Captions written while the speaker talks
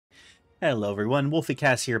Hello everyone,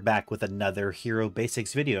 WolfieCast here, back with another Hero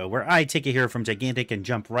Basics video where I take a hero from Gigantic and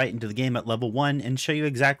jump right into the game at level 1 and show you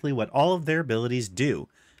exactly what all of their abilities do.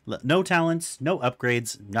 No talents, no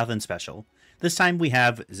upgrades, nothing special. This time we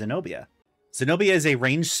have Xenobia. Xenobia is a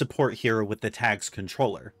ranged support hero with the tag's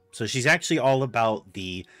controller, so she's actually all about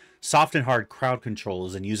the soft and hard crowd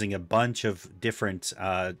controls and using a bunch of different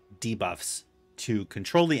debuffs to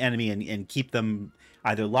control the enemy and keep them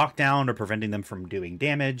either locked down or preventing them from doing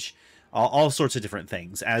damage. All sorts of different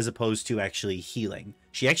things, as opposed to actually healing.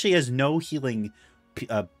 She actually has no healing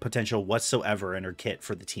potential whatsoever in her kit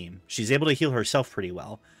for the team. She's able to heal herself pretty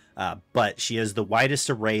well, but she has the widest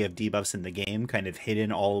array of debuffs in the game, kind of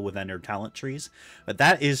hidden all within her talent trees. But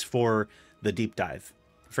that is for the deep dive.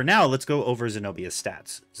 For now, let's go over Xenobia's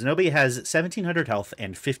stats. Xenobia has 1700 health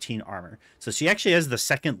and 15 armor, so she actually has the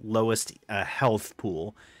second lowest health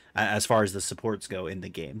pool as far as the supports go in the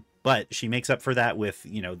game. But she makes up for that with,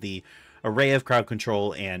 you know, the array of crowd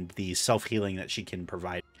control and the self-healing that she can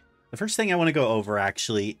provide. The first thing I want to go over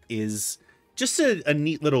actually is just a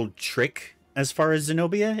neat little trick as far as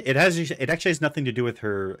Xenobia. It actually has nothing to do with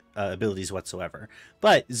her abilities whatsoever.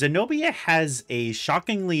 But Xenobia has a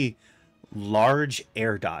shockingly large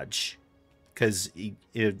air dodge. Because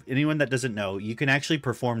anyone that doesn't know, you can actually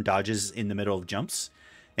perform dodges in the middle of jumps.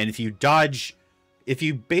 And if you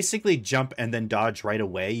basically jump and then dodge right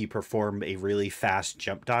away, you perform a really fast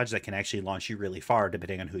jump dodge that can actually launch you really far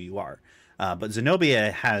depending on who you are. But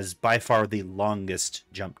Xenobia has by far the longest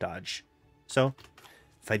jump dodge. So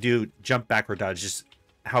if I do jump backward dodge, just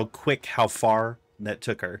how quick, how far that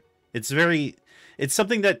took her. It's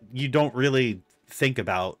something that you don't really think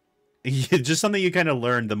about. Just something you kind of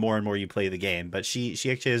learn the more and more you play the game. But she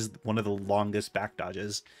actually has one of the longest back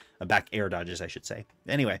dodges, back air dodges, I should say.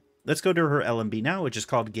 Anyway. Let's go to her LMB now, which is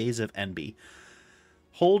called Gaze of NB.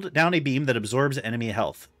 Hold down a beam that absorbs enemy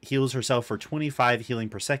health. Heals herself for 25 healing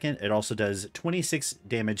per second. It also does 26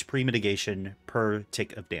 damage pre-mitigation per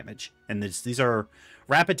tick of damage. And these are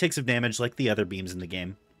rapid ticks of damage like the other beams in the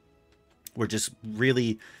game. We're just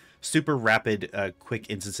really super rapid,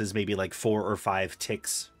 quick instances, maybe like 4 or 5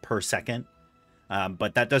 ticks per second.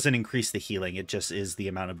 But that doesn't increase the healing. It just is the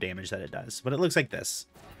amount of damage that it does. But it looks like this.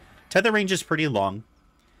 Tether range is pretty long.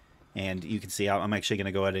 And you can see I'm actually going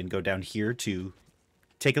to go ahead and go down here to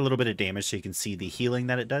take a little bit of damage so you can see the healing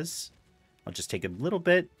that it does. I'll just take a little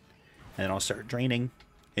bit and then I'll start draining.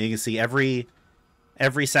 And you can see every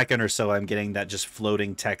second or so I'm getting that just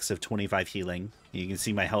floating text of 25 healing. And you can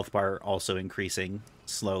see my health bar also increasing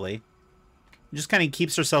slowly. It just kind of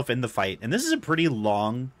keeps herself in the fight. And this is a pretty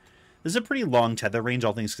long tether range,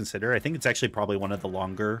 all things considered. I think it's actually probably one of the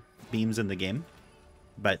longer beams in the game.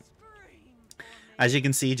 But as you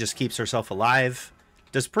can see, just keeps herself alive.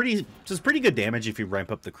 Does pretty good damage if you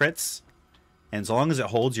ramp up the crits. And as long as it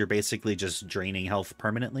holds, you're basically just draining health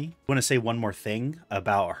permanently. I want to say one more thing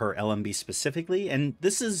about her LMB specifically. And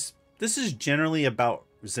this is generally about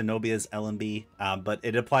Xenobia's LMB, but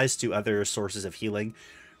it applies to other sources of healing.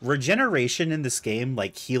 Regeneration in this game,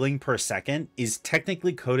 like healing per second, is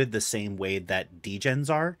technically coded the same way that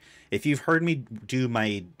Degens are. If you've heard me do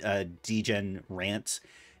my Degen rant,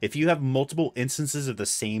 if you have multiple instances of the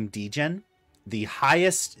same Degen, the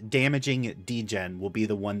highest damaging Degen will be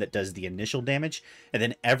the one that does the initial damage, and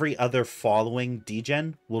then every other following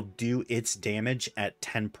Degen will do its damage at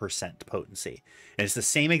 10% potency. And it's the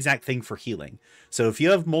same exact thing for healing. So if you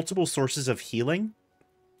have multiple sources of healing,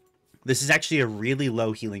 this is actually a really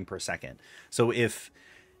low healing per second. So if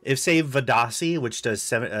say Vadasi, which does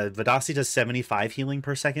Vadasi does 75 healing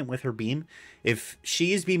per second with her beam, if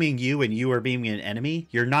she's beaming you and you are beaming an enemy,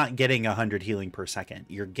 you're not getting 100 healing per second.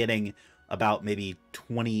 You're getting about maybe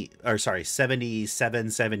 77,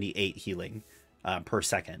 78 healing per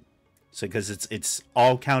second. So because it's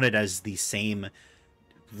all counted as the same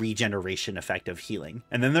regeneration effect of healing.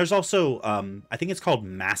 And then there's also I think it's called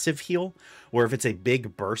massive heal, where if it's a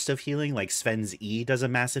big burst of healing, like Sven's E does a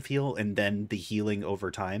massive heal and then the healing over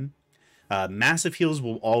time. Massive heals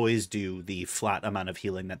will always do the flat amount of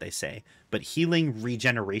healing that they say, but healing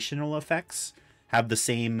regenerational effects have the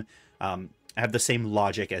same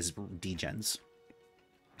logic as Degens.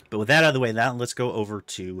 But with that out of the way, now let's go over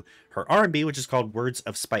to her R&B, which is called Words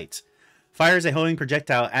of Spite. Fires a homing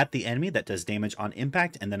projectile at the enemy that does damage on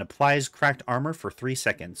impact and then applies cracked armor for 3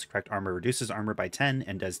 seconds. Cracked armor reduces armor by 10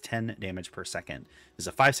 and does 10 damage per second. There's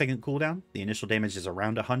a 5-second cooldown. The initial damage is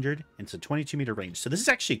around 100 and it's a 22-meter range. So this is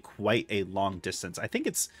actually quite a long distance. I think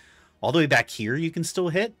it's all the way back here you can still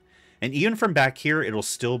hit. And even from back here, it'll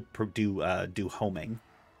still do homing.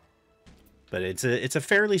 But it's a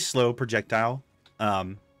fairly slow projectile.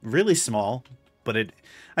 Really small, but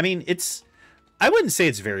it's I wouldn't say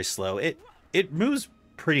it's very slow. It moves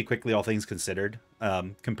pretty quickly, all things considered,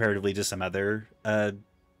 comparatively to some other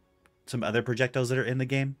projectiles that are in the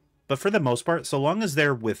game. But for the most part, so long as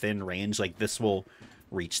they're within range, like this will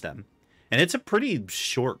reach them. And it's a pretty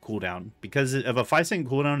short cooldown because of a 5-second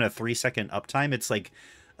cooldown and a 3-second uptime. It's like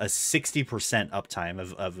a 60%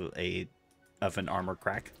 uptime of an armor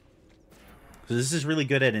crack. So this is really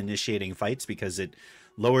good at initiating fights because it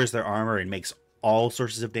lowers their armor and makes all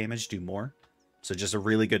sources of damage do more. So just a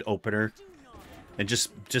really good opener. And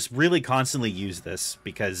just really constantly use this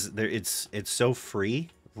because it's so free,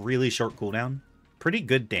 really short cooldown, pretty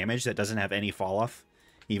good damage that doesn't have any fall off,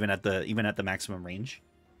 even at the maximum range.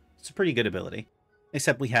 It's a pretty good ability.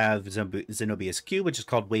 Except we have Xenobia's Q, which is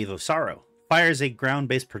called Wave of Sorrow. Fires a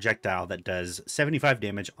ground-based projectile that does 75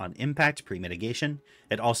 damage on impact pre-mitigation.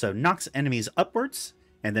 It also knocks enemies upwards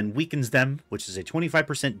and then weakens them, which is a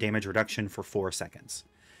 25% damage reduction for 4 seconds.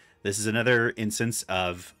 This is another instance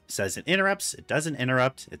of says it interrupts. It doesn't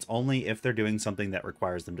interrupt. It's only if they're doing something that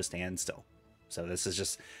requires them to stand still. So this is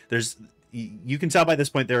just, you can tell by this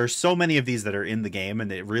point there are so many of these that are in the game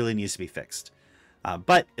and it really needs to be fixed.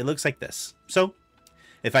 But it looks like this. So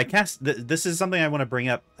if I cast, this is something I want to bring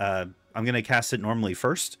up. I'm going to cast it normally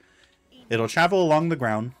first. It'll travel along the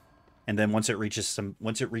ground, and then once it reaches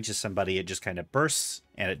somebody, it just kind of bursts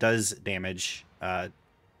and it does damage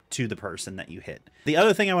to the person that you hit. The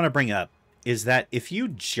other thing I want to bring up is that if you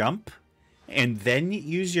jump and then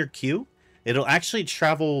use your Q, it'll actually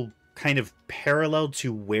travel kind of parallel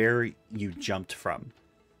to where you jumped from.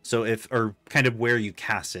 So or kind of where you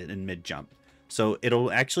cast it in mid jump. So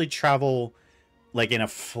it'll actually travel like in a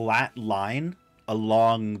flat line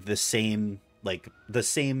along the same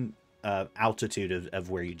altitude of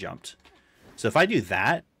where you jumped. So if I do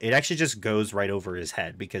that, it actually just goes right over his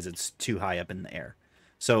head because it's too high up in the air.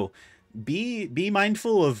 So be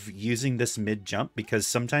mindful of using this mid jump because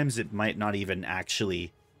sometimes it might not even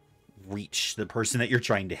actually reach the person that you're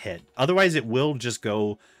trying to hit. Otherwise it will just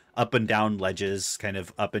go up and down ledges, kind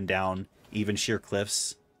of up and down even sheer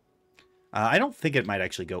cliffs. I don't think it might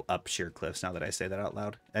actually go up sheer cliffs now that I say that out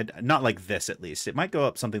loud. Not like this, at least. It might go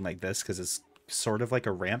up something like this because it's sort of like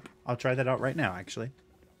a ramp. I'll try that out right now, actually.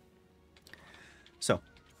 So,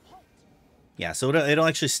 yeah, so it'll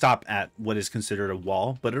actually stop at what is considered a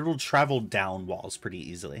wall, but it'll travel down walls pretty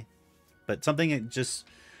easily. But something, just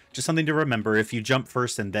something to remember, if you jump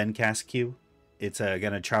first and then cast Q, it's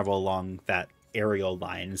going to travel along that aerial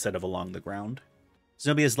line instead of along the ground.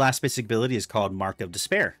 Xenobia's last basic ability is called Mark of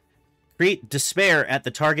Despair. Create despair at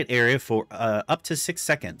the target area for up to 6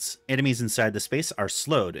 seconds. Enemies inside the space are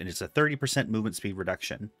slowed, and it's a 30% movement speed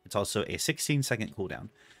reduction. It's also a 16-second cooldown.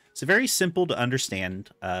 It's a very simple to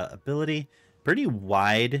understand ability, pretty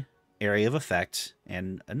wide area of effect,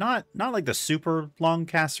 and not like the super long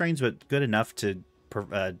cast range, but good enough to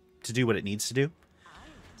do what it needs to do.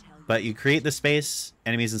 But you create the space,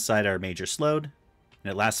 enemies inside are major slowed,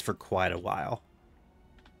 and it lasts for quite a while.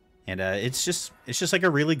 And it's just like a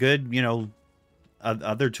really good,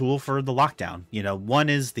 other tool for the lockdown. One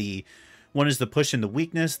is the push and the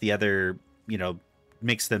weakness. The other,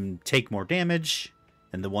 makes them take more damage,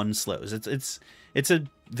 and the one slows. It's a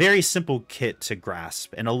very simple kit to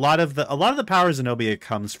grasp, and a lot of the power of Xenobia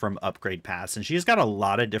comes from upgrade paths, and she's got a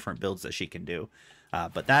lot of different builds that she can do.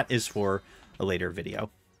 But that is for a later video.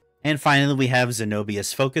 And finally, we have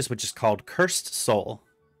Xenobia's focus, which is called Cursed Soul.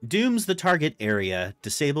 Dooms the target area,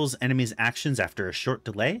 disables enemies' actions after a short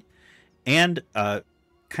delay, and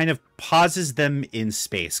kind of pauses them in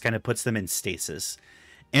space, kind of puts them in stasis.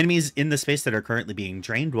 Enemies in the space that are currently being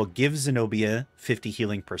drained will give Xenobia 50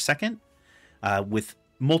 healing per second. With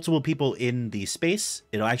multiple people in the space,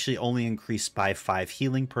 it'll actually only increase by 5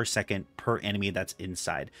 healing per second per enemy that's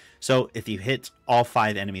inside. So if you hit all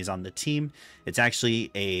 5 enemies on the team, it's actually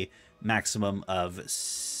a maximum of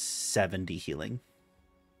 70 healing.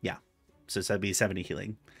 Yeah, so that'd be 70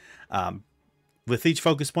 healing. With each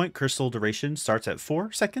focus point, Cursed Soul duration starts at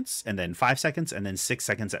 4 seconds, and then 5 seconds, and then 6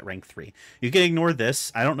 seconds at rank 3. You can ignore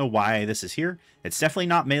this. I don't know why this is here. It's definitely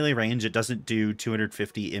not melee range. It doesn't do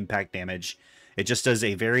 250 impact damage. It just does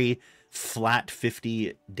a very flat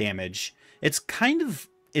 50 damage. It's kind of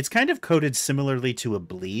coded similarly to a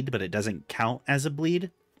bleed, but it doesn't count as a bleed.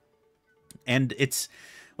 And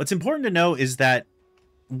what's important to know is that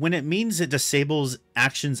when it means it disables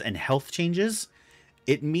actions and health changes,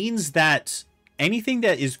 it means that anything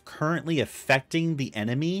that is currently affecting the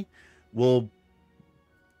enemy will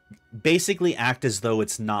basically act as though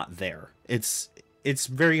it's not there. It's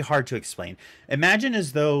very hard to explain. Imagine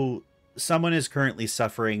as though someone is currently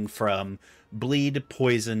suffering from bleed,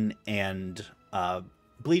 poison, and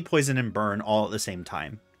burn all at the same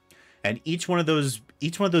time. And each one of those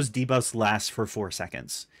debuffs lasts for 4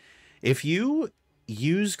 seconds. If you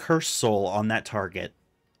use Cursed Soul on that target,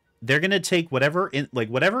 they're going to take whatever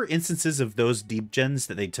instances of those degens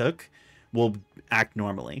that they took will act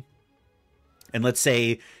normally. And let's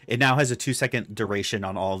say it now has a 2-second duration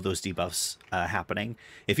on all of those debuffs happening.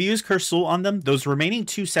 If you use Cursed Soul on them, those remaining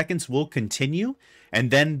 2 seconds will continue,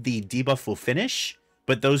 and then the debuff will finish,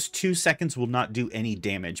 but those 2 seconds will not do any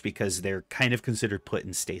damage because they're kind of considered put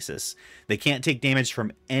in stasis. They can't take damage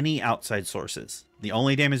from any outside sources. The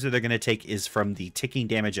only damage that they're going to take is from the ticking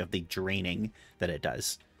damage of the draining that it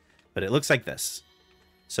does. But it looks like this.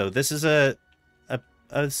 So this is a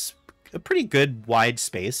pretty good wide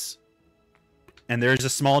space. And there's a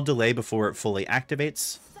small delay before it fully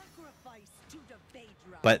activates.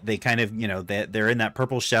 But they kind of, you know, they're in that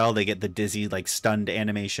purple shell. They get the dizzy, like, stunned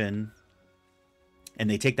animation. And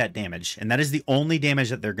they take that damage. And that is the only damage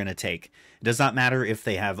that they're going to take. It does not matter if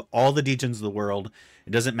they have all the degens of the world.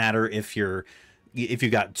 It doesn't matter if you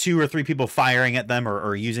got 2 or 3 people firing at them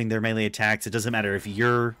or using their melee attacks. It doesn't matter if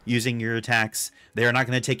you're using your attacks. They are not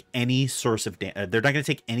going to take any source of they're not going to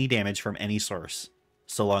take any damage from any source,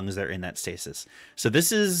 so long as they're in that stasis. So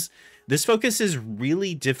this focus is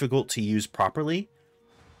really difficult to use properly.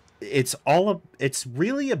 It's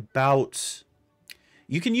really about,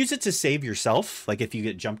 you can use it to save yourself, like if you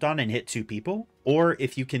get jumped on and hit 2 people, or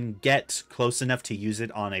if you can get close enough to use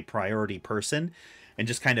it on a priority person and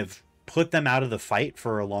just kind of put them out of the fight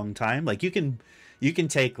for a long time. Like you can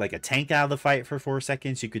take like a tank out of the fight for 4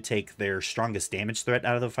 seconds. You could take their strongest damage threat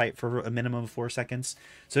out of the fight for a minimum of 4 seconds.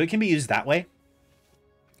 So it can be used that way.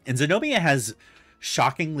 And Xenobia has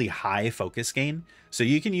shockingly high focus gain, so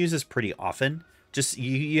you can use this pretty often. Just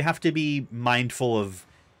you have to be mindful of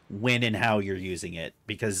when and how you're using it,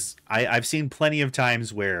 because I've seen plenty of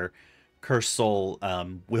times where Cursed Soul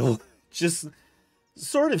will just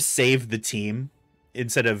sort of save the team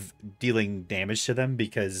instead of dealing damage to them,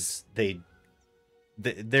 because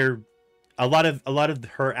they're a lot of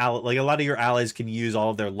your allies can use all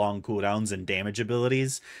of their long cooldowns and damage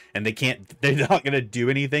abilities, and they're not going to do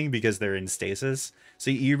anything because they're in stasis. So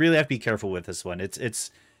you really have to be careful with this one.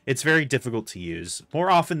 It's very difficult to use. More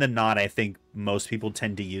often than not, I think most people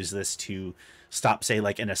tend to use this to stop, say,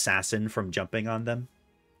 like an assassin from jumping on them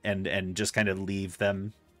and just kind of leave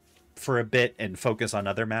them for a bit and focus on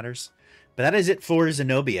other matters. But that is it for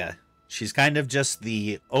Xenobia. She's kind of just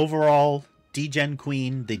the overall degen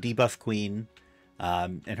queen, the debuff queen.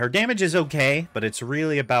 And her damage is okay, but it's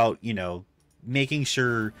really about, you know, making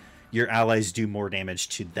sure your allies do more damage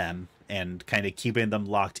to them and kind of keeping them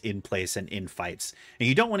locked in place and in fights. And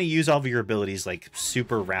you don't want to use all of your abilities like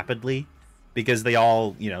super rapidly, because they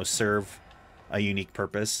all, you know, serve a unique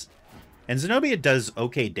purpose. And Xenobia does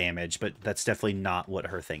okay damage, but that's definitely not what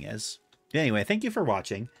her thing is. Anyway, thank you for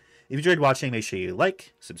watching. If you enjoyed watching, make sure you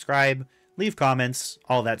like, subscribe, leave comments,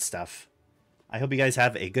 all that stuff. I hope you guys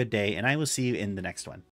have a good day, and I will see you in the next one.